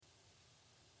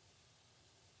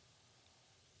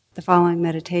The following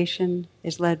meditation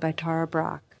is led by Tara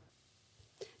Brach.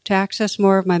 To access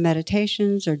more of my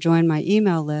meditations or join my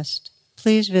email list,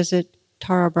 please visit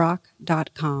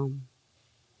tarabrach.com.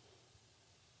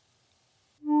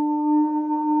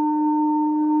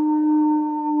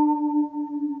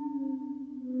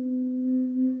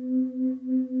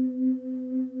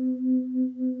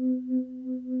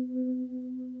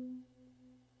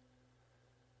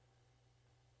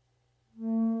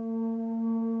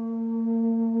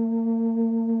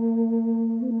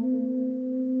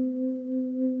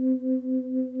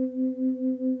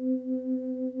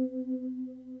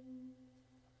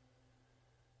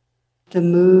 The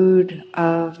mood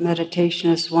of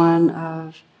meditation is one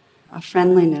of a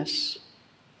friendliness,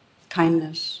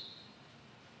 kindness.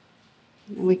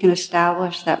 And we can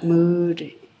establish that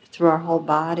mood through our whole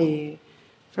body,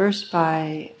 first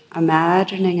by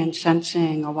imagining and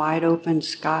sensing a wide open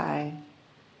sky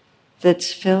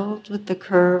that's filled with the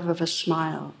curve of a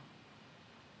smile.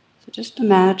 So just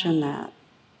imagine that,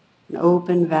 an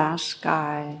open, vast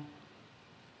sky,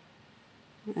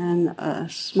 and a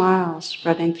smile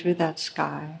spreading through that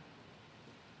sky,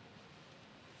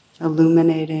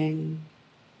 illuminating,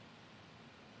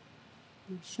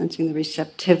 sensing the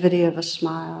receptivity of a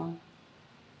smile.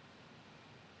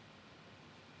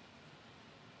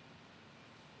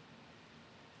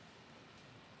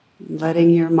 Letting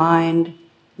your mind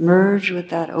merge with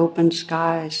that open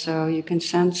sky so you can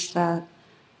sense that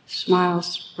smile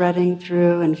spreading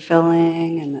through and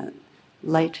filling and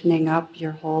lightening up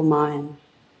your whole mind.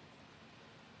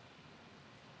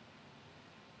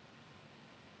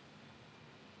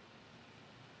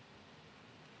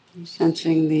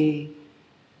 Sensing the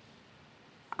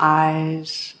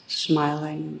eyes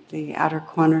smiling, the outer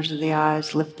corners of the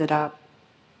eyes lifted up.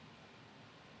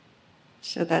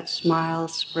 So that smile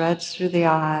spreads through the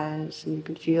eyes, and you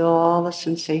can feel all the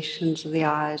sensations of the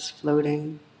eyes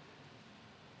floating.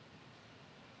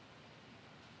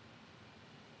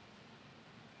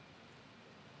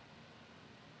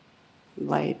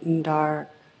 Light and dark,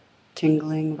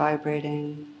 tingling,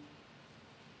 vibrating.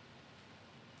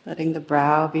 Letting the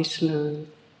brow be smooth.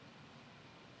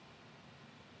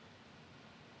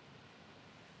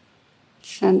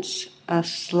 Sense a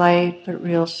slight but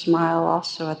real smile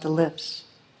also at the lips.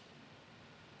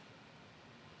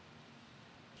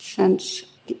 Sense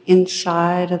the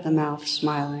inside of the mouth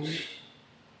smiling.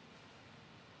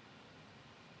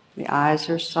 The eyes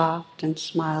are soft and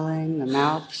smiling, the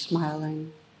mouth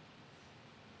smiling.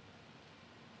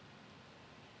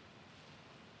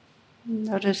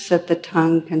 Notice that the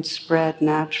tongue can spread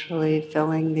naturally,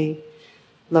 filling the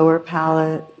lower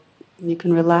palate. You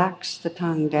can relax the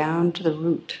tongue down to the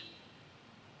root.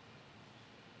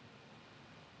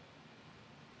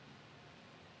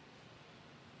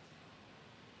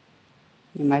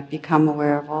 You might become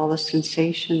aware of all the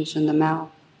sensations in the mouth,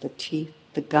 the teeth,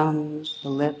 the gums, the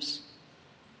lips,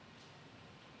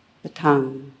 the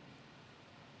tongue,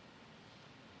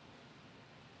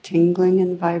 tingling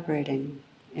and vibrating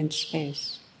in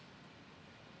space.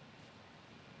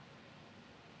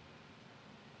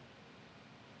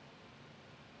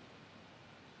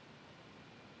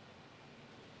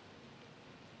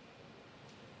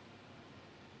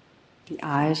 The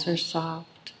eyes are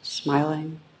soft,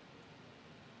 smiling.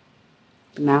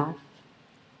 The mouth.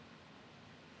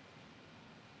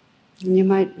 And you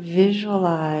might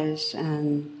visualize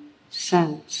and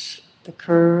sense the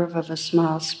curve of a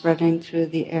smile spreading through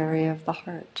the area of the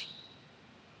heart.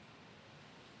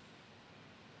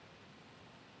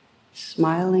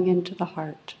 Smiling into the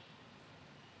heart.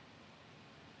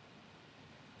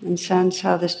 And sense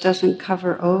how this doesn't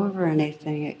cover over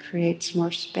anything, it creates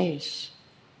more space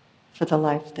for the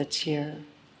life that's here.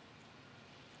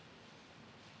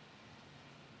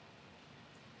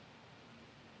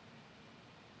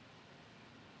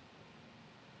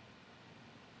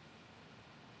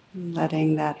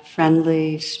 Letting that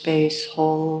friendly space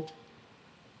hold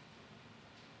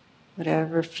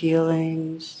whatever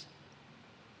feelings,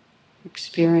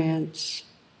 experience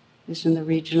is in the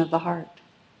region of the heart.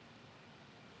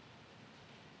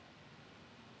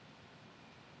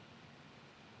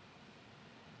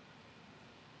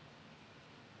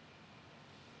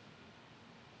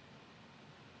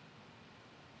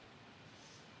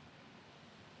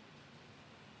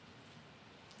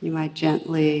 You might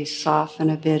gently soften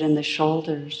a bit in the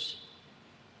shoulders,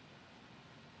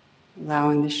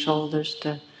 allowing the shoulders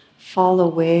to fall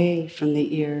away from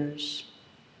the ears.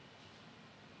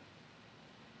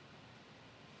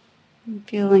 And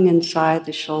feeling inside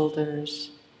the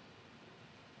shoulders.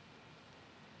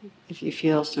 If you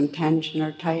feel some tension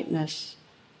or tightness,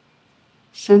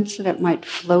 sense that it might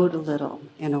float a little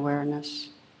in awareness.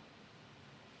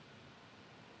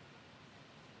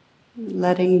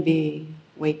 letting be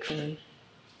wakefully.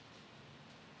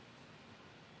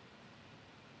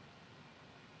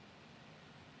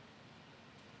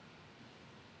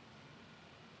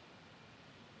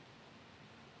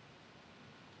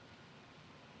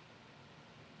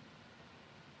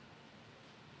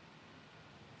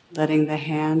 Letting the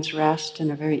hands rest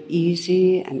in a very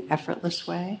easy and effortless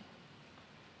way.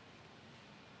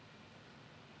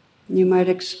 You might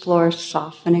explore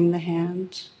softening the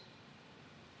hands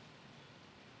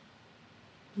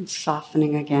and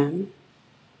softening again.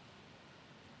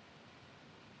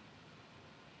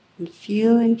 And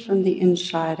feeling from the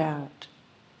inside out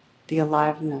the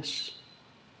aliveness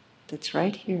that's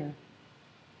right here.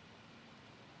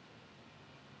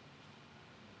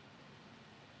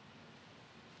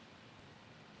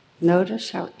 Notice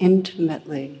how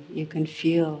intimately you can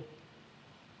feel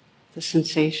the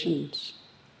sensations.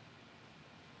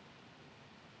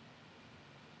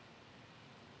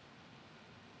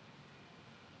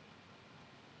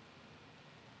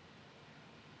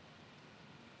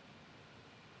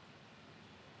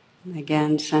 And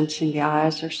again, sensing the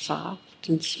eyes are soft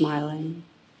and smiling.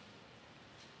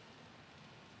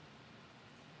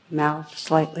 Mouth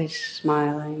slightly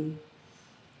smiling.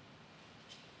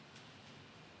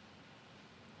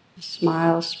 A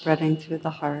smile spreading through the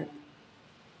heart.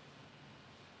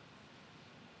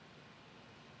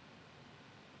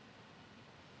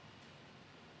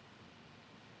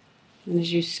 And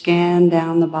as you scan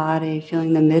down the body,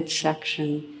 feeling the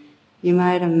midsection, you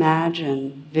might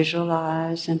imagine,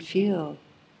 visualize, and feel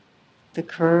the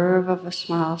curve of a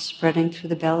smile spreading through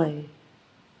the belly.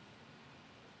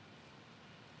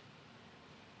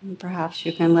 And perhaps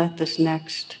you can let this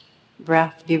next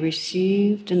breath be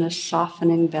received in a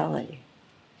softening belly.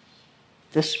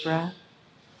 This breath.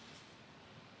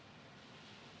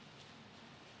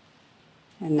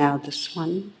 And now this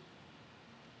one.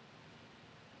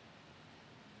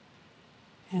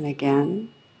 And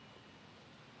again.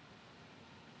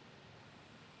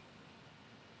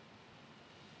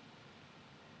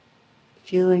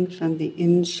 Feeling from the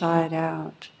inside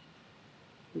out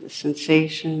the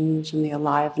sensations and the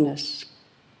aliveness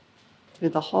through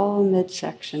the whole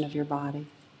midsection of your body.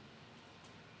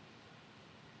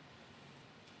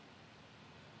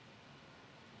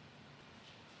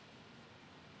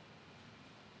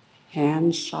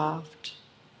 Hands soft,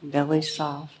 belly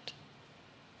soft.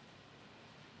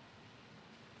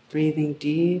 Breathing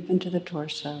deep into the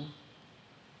torso.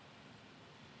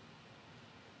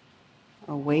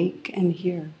 Awake and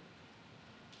here.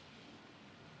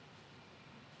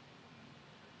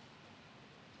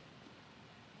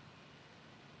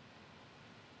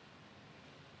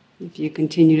 If you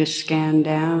continue to scan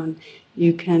down,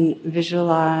 you can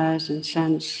visualize and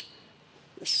sense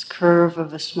this curve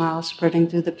of a smile spreading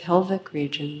through the pelvic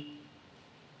region.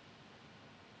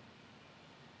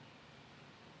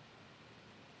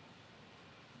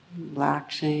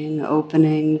 Relaxing,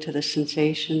 opening to the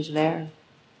sensations there.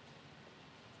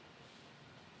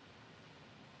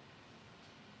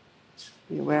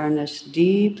 The awareness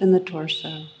deep in the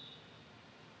torso,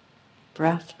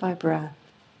 breath by breath,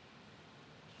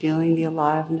 feeling the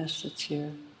aliveness that's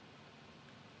here.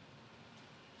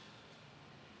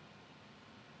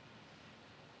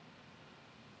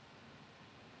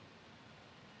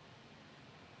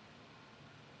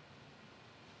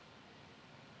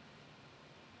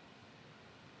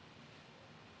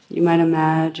 You might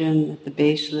imagine at the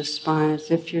base of the spine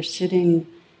as if you're sitting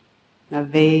in a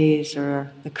vase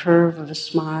or the curve of a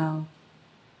smile,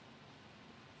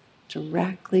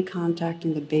 directly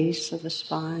contacting the base of the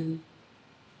spine.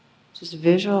 Just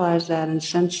visualize that and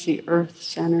sense the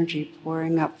earth's energy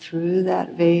pouring up through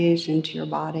that vase into your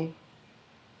body,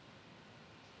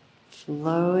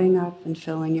 flowing up and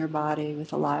filling your body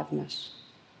with aliveness.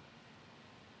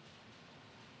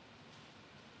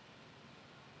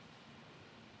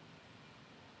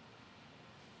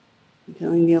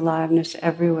 Feeling the aliveness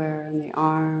everywhere in the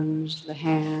arms, the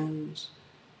hands,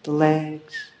 the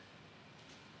legs,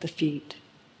 the feet.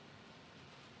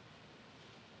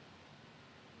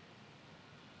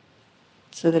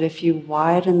 So that if you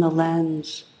widen the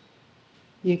lens,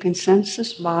 you can sense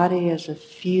this body as a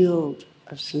field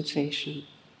of sensation.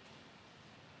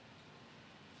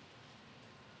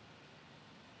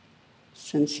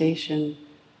 Sensation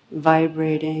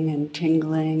vibrating and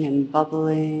tingling and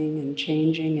bubbling and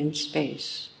changing in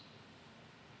space.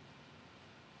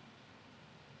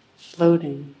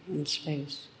 Floating in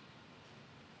space.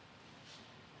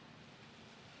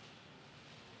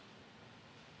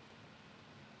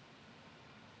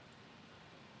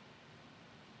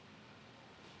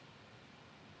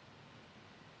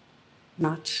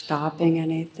 not stopping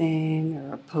anything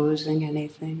or opposing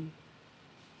anything,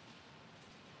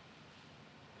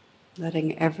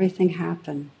 letting everything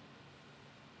happen,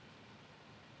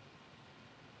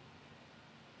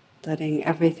 letting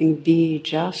everything be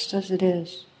just as it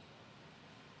is.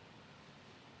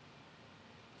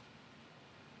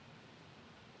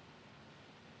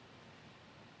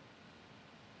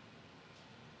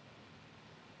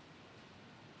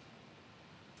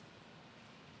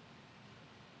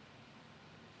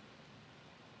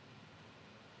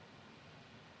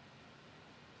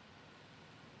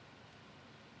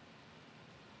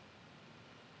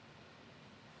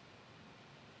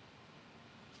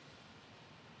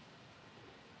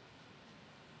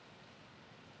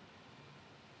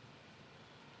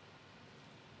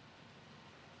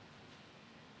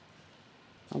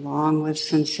 Along with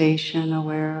sensation,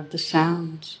 aware of the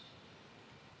sounds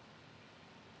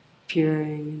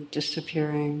appearing and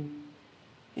disappearing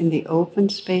in the open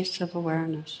space of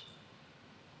awareness.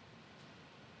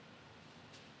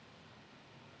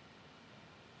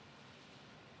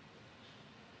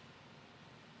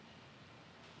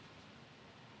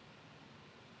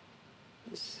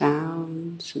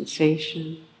 Sound,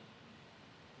 sensation,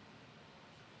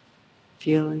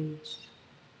 feelings,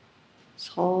 this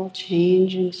whole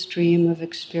changing stream of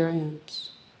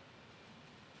experience,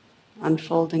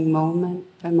 unfolding moment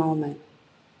by moment.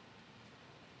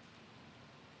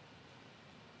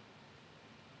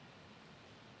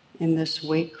 In this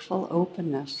wakeful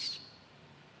openness.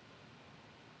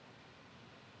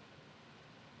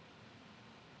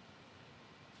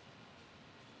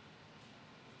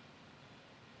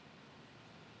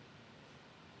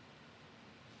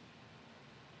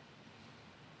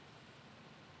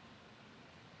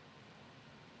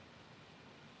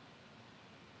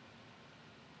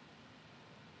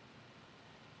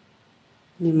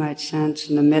 You might sense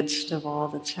in the midst of all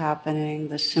that's happening,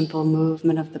 the simple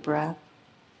movement of the breath.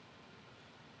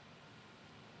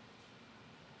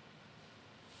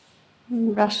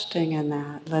 And resting in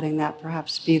that, letting that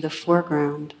perhaps be the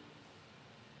foreground.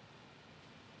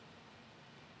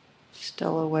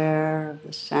 Still aware of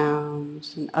the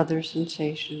sounds and other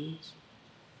sensations.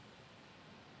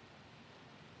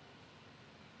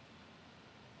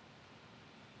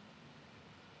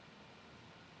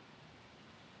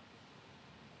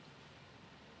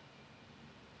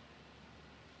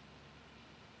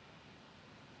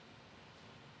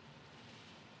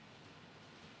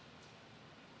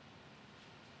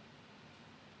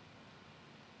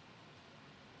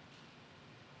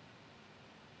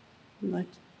 Let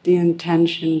the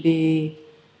intention be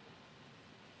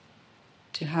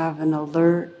to have an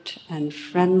alert and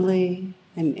friendly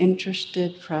and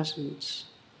interested presence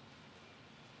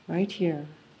right here.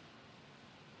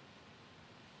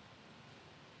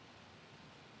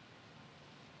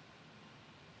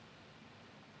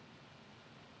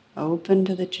 Open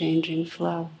to the changing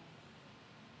flow.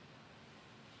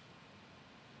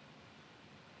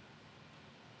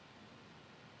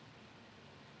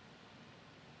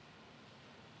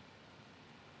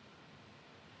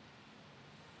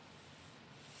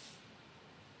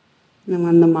 And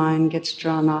when the mind gets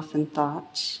drawn off in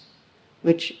thoughts,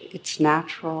 which it's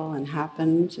natural and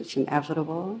happens, it's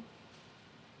inevitable,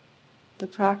 the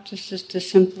practice is to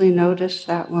simply notice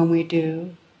that when we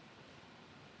do,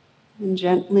 and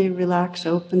gently relax,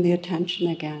 open the attention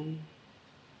again,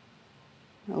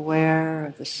 aware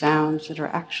of the sounds that are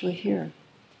actually here.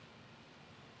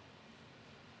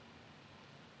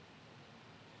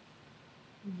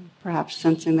 Perhaps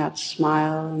sensing that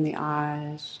smile in the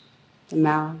eyes, the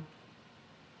mouth,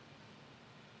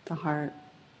 the heart.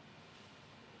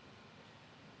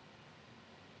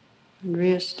 And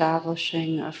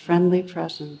reestablishing a friendly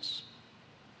presence.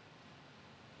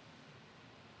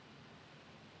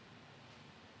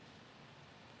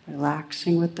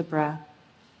 Relaxing with the breath.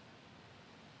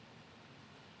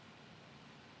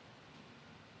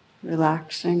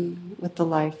 Relaxing with the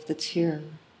life that's here.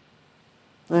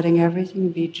 Letting everything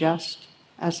be just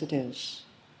as it is.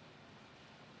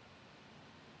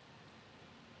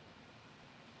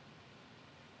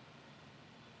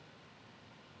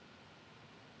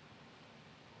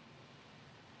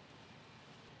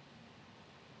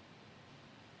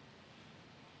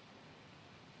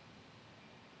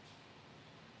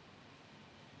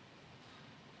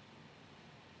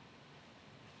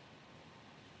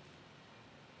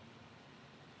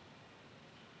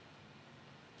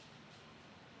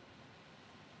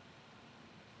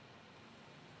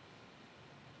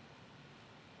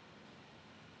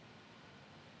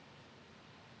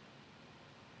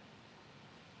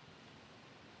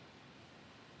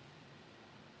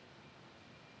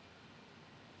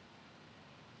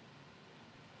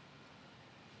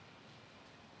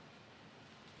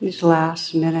 These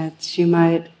last minutes, you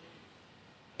might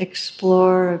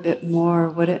explore a bit more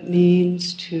what it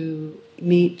means to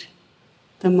meet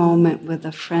the moment with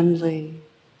a friendly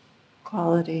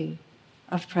quality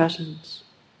of presence.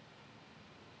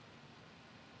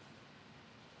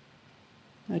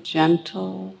 A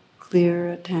gentle,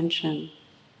 clear attention,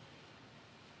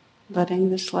 letting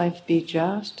this life be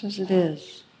just as it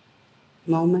is,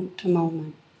 moment to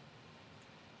moment.